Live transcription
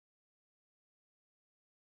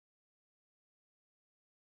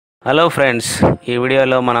Hello friends, ఈ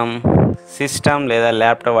వీడియోలో మనం సిస్టమ్ లేదా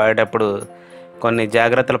ల్యాప్టాప్ వాడేటప్పుడు కొన్ని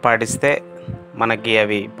జాగ్రత్తలు పాటిస్తే మనకి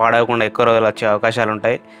అవి పాడవకుండా ఎక్కువ రోజులు వచ్చే అవకాశాలు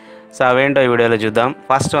ఉంటాయి. సో అవేంటో ఈ వీడియోలో చూద్దాం.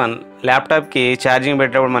 ఫస్ట్ వన్, ల్యాప్టాప్కి ఛార్జింగ్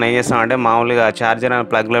పెట్టేటప్పుడు మనం ఏం చేస్తామంటే మామూలుగా ఛార్జర్ అని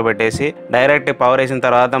ప్లగ్లో పెట్టేసి డైరెక్ట్ పవర్ వేసిన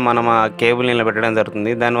తర్వాత మనం ఆ కేబుల్ నీళ్ళు పెట్టడం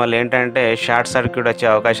జరుగుతుంది. దానివల్ల ఏంటంటే షార్ట్ సర్క్యూట్ వచ్చే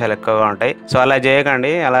అవకాశాలు ఎక్కువగా ఉంటాయి. సో అలా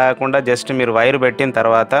చేయకండి. అలా కాకుండా జస్ట్ మీరు వైర్ పెట్టిన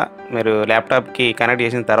తర్వాత మీరు ల్యాప్టాప్కి కనెక్ట్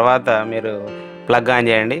చేసిన తర్వాత మీరు ప్లగ్ ఆన్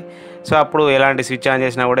చేయండి. సో అప్పుడు ఎలాంటి స్విచ్ ఆన్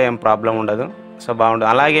చేసినా కూడా ఏం ప్రాబ్లం ఉండదు. సో బాగుంటుంది.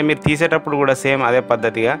 అలాగే మీరు తీసేటప్పుడు కూడా సేమ్ అదే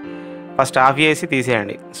పద్ధతిగా ఫస్ట్ ఆఫ్ చేసి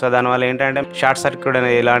తీసేయండి. సో దానివల్ల ఏంటంటే షార్ట్ సర్క్యూట్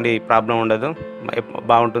అనేది ఎలాంటి ప్రాబ్లం ఉండదు,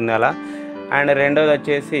 బాగుంటుంది అలా. అండ్ రెండోది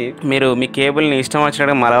వచ్చేసి మీరు మీ కేబుల్ని ఇష్టం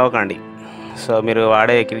వచ్చినట్టుగా మలవకండి. సో మీరు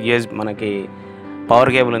వాడే మనకి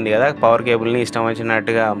పవర్ కేబుల్ ఉంది కదా, పవర్ కేబుల్ని ఇష్టం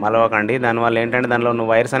వచ్చినట్టుగా మలవకండి. దానివల్ల ఏంటంటే దానిలో ఉన్న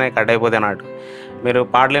వైర్స్ అనేవి కట్ అయిపోతాయి అన్నట్టు. మీరు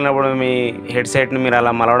పాటలు విన్నప్పుడు మీ హెడ్సెట్ని మీరు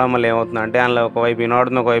అలా మలవడం వల్ల ఏమవుతుందంటే అందులో ఒకవైపు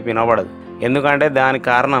వినబడుతుంది, ఒకవైపు వినబడదు. ఎందుకంటే దానికి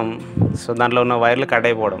కారణం దాంట్లో ఉన్న వైర్లు కట్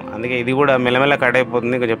అయిపోవడం. అందుకే ఇది కూడా మెల్లమెల్ల కట్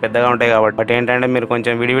అయిపోతుంది, కొంచెం పెద్దగా ఉంటాయి కాబట్టి. బట్ ఏంటంటే మీరు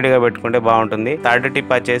కొంచెం విడివిడిగా పెట్టుకుంటే బాగుంటుంది. థర్డ్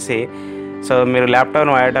టిప్ వచ్చేసి, సో మీరు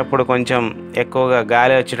ల్యాప్టాప్ను వాడేటప్పుడు కొంచెం ఎక్కువగా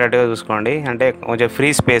గాలి వచ్చేటట్టుగా చూసుకోండి. అంటే కొంచెం ఫ్రీ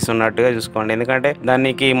స్పేస్ ఉన్నట్టుగా చూసుకోండి. ఎందుకంటే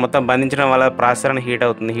దానికి మొత్తం బంధించడం వల్ల ప్రాసెసర్ హీట్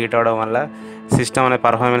అవుతుంది. హీట్ అవడం వల్ల సిస్టమ్ అనే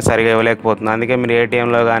పర్ఫార్మెన్స్ సరిగా ఇవ్వలేకపోతుంది. అందుకే మీరు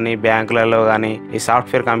ఏటీఎంలో కానీ బ్యాంకులలో కానీ ఈ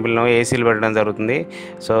సాఫ్ట్వేర్ కంపెనీలో ఏసీలు పెట్టడం జరుగుతుంది.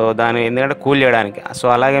 సో ఎందుకంటే కూల్ చేయడానికి. సో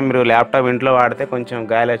అలాగే మీరు ల్యాప్టాప్ ఇంట్లో వాడితే కొంచెం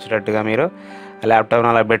గాలి వచ్చేటట్టుగా మీరు ల్యాప్టాప్ని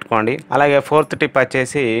అలా పెట్టుకోండి. అలాగే ఫోర్త్ టిప్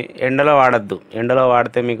వచ్చేసి, ఎండలో వాడద్దు. ఎండలో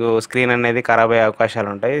వాడితే మీకు స్క్రీన్ అనేది ఖరాబ్ అయ్యే అవకాశాలు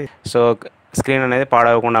ఉంటాయి. సో స్క్రీన్ అనేది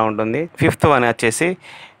పాడవకుండా ఉంటుంది. ఫిఫ్త్ వన్ వచ్చేసి,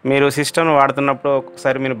 మీరు సిస్టమ్ వాడుతున్నప్పుడు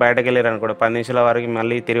ఒకసారి మీరు బయటకు వెళ్ళారు అనుకోండి, 10 నిమిషాల వరకు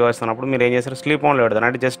మళ్ళీ తిరిగి వస్తున్నప్పుడు మీరు ఏం చేస్తారు, స్లీప్ మోడ్లో పెడతారు.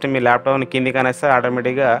 అంటే జస్ట్ మీ ల్యాప్టాప్ని కిందికి అనేస్తే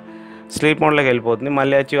ఆటోమేటిక్గా స్లీప్ మోడ్లోకి వెళ్ళిపోతుంది.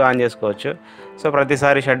 మళ్ళీ వచ్చి ఆన్ చేసుకోవచ్చు. సో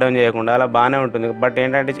ప్రతిసారి షట్ డౌన్ చేయకుండా అలా బాగానే ఉంటుంది. బట్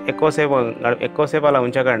ఏంటంటే ఎక్కువసేపు అలా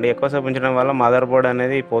ఉంచకండి. ఎక్కువసేపు ఉంచడం వల్ల మదర్ బోర్డ్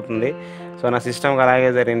అనేది పోతుంది. సో నా సిస్టమ్కి అలాగే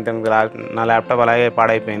జరిగింది, నా ల్యాప్టాప్ అలాగే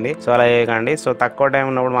పాడైపోయింది. సో అలా చేయకండి. సో తక్కువ టైం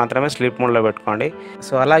ఉన్నప్పుడు మాత్రమే స్లీప్ మోడ్లో పెట్టుకోండి.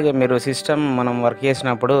 సో అలాగే మీరు సిస్టమ్ మనం వర్క్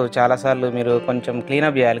చేసినప్పుడు చాలాసార్లు మీరు కొంచెం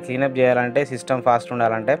క్లీనప్ చేయాలి. క్లీనప్ చేయాలంటే సిస్టమ్ ఫాస్ట్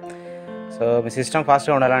ఉండాలంటే, సో మీ సిస్టమ్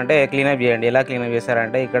ఫాస్ట్గా ఉండాలంటే క్లీనప్ చేయండి. ఎలా క్లీనప్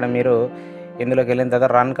చేశారంటే, ఇక్కడ మీరు ఇందులోకి వెళ్ళిన తర్వాత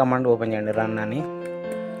రన్ కమాండ్ ఓపెన్ చేయండి, రన్ అని.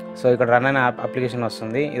 సో ఇక్కడ రన్ అనే అప్లికేషన్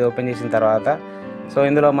వస్తుంది. ఇది ఓపెన్ చేసిన తర్వాత సో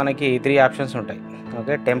ఇందులో మనకి 3 ఆప్షన్స్ ఉంటాయి.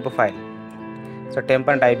 Okay, temp file. So temp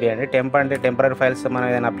అని టైప్ చేయండి. టెంప్ అంటే టెంపరీ ఫైల్స్. మనం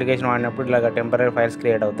ఏదైనా అప్లికేషన్ వాడినప్పుడు ఇలాగ టెంపరీ ఫైల్స్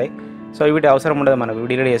క్రియేట్ అవుతాయి. సో వీటి అవసరం ఉండదు మనకు,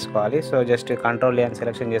 డిలీట్ చేసుకోవాలి. సో జస్ట్ కంట్రోల్ అని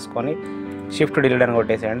సెలెక్షన్ చేసుకొని షిఫ్ట్ డిలీట్ అని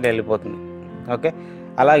కొట్టేసేయండి, వెళ్ళిపోతుంది. ఓకే,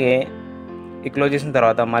 అలాగే ఈ క్లోజ్ చేసిన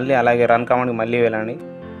తర్వాత మళ్ళీ అలాగే రన్ కమాండ్కి మళ్ళీ వెళ్ళండి.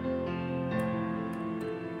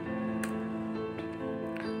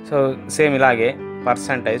 సో సేమ్ ఇలాగే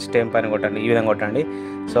పర్సంటేజ్ టెంప్ అని కొట్టండి, ఈ విధంగా కొట్టండి.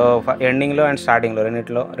 సో ఎండింగ్లో అండ్ స్టార్టింగ్లో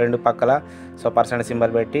రెండు పక్కల సో పర్సెంట్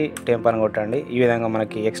సింబల్ పెట్టి టెంప్ అని కొట్టండి. ఈ విధంగా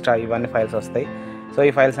మనకి ఎక్స్ట్రా ఇవన్నీ ఫైల్స్ వస్తాయి. సో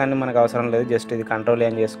ఈ ఫైల్స్ అన్నీ మనకు అవసరం లేదు, జస్ట్ ఇది కంట్రోల్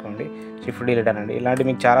ఏం చేసుకోండి, షిఫ్ట్ డిలీట్ అనండి. ఇలాంటి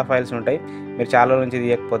మీకు చాలా ఫైల్స్ ఉంటాయి, మీరు చాలా నుంచి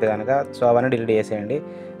తీయకపోతే కనుక సో అవన్నీ డిలీట్ చేసేయండి.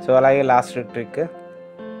 సో అలాగే లాస్ట్ ట్రిక్,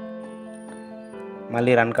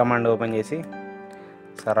 మళ్ళీ రన్ కమాండ్ ఓపెన్ చేసి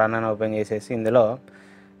సో రన్ అని ఓపెన్ చేసేసి ఇందులో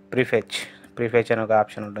ప్రీఫెచ్ అనే ఒక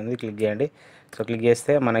ఆప్షన్ ఉంటుంది, క్లిక్ చేయండి. సో క్లిక్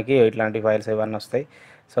చేస్తే మనకి ఇట్లాంటి ఫైల్స్ ఇవన్నీ వస్తాయి.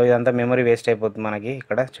 సో ఇదంతా మెమరీ వేస్ట్ అయిపోతుంది మనకి.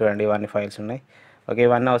 ఇక్కడ చూడండి ఇవన్నీ ఫైల్స్ ఉన్నాయి. ఓకే,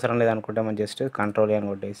 ఇవన్నీ అవసరం లేదనుకుంటే మనం జస్ట్ కంట్రోల్ అని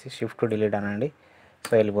కొట్టేసి షిఫ్ట్ డిలీట్ అనండి.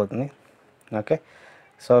 సో వెళ్ళిపోతుంది. ఓకే,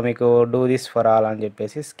 సో మీకు డూ దిస్ ఫర్ ఆల్ అని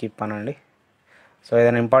చెప్పేసి స్కిప్ అనండి. సో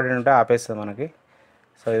ఏదైనా ఇంపార్టెంట్ ఉంటే ఆపేస్తుంది మనకి.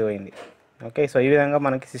 సో ఇది పోయింది. ఓకే, సో ఈ విధంగా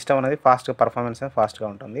మనకి సిస్టమ్ అనేది పర్ఫార్మెన్స్ అనేది ఫాస్ట్గా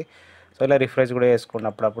ఉంటుంది. సో ఇలా రిఫ్రెష్ కూడా చేసుకోండి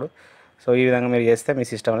అప్పుడప్పుడు. సో ఈ విధంగా మీరు చేస్తే మీ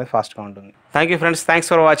సిస్టమ్ అనేది ఫాస్ట్గా ఉంటుంది. Thank you friends, thanks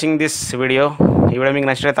for watching this video. ఈ వీడియో మీకు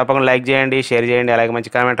నచ్చితే తప్పకుండా లైక్ చేయండి, షేర్ చేయండి, అలాగే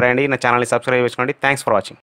మంచి కామెంట్ రాయండి. నా ఛానల్ని సబ్స్క్రైబ్ చేసుకోండి. Thanks for watching.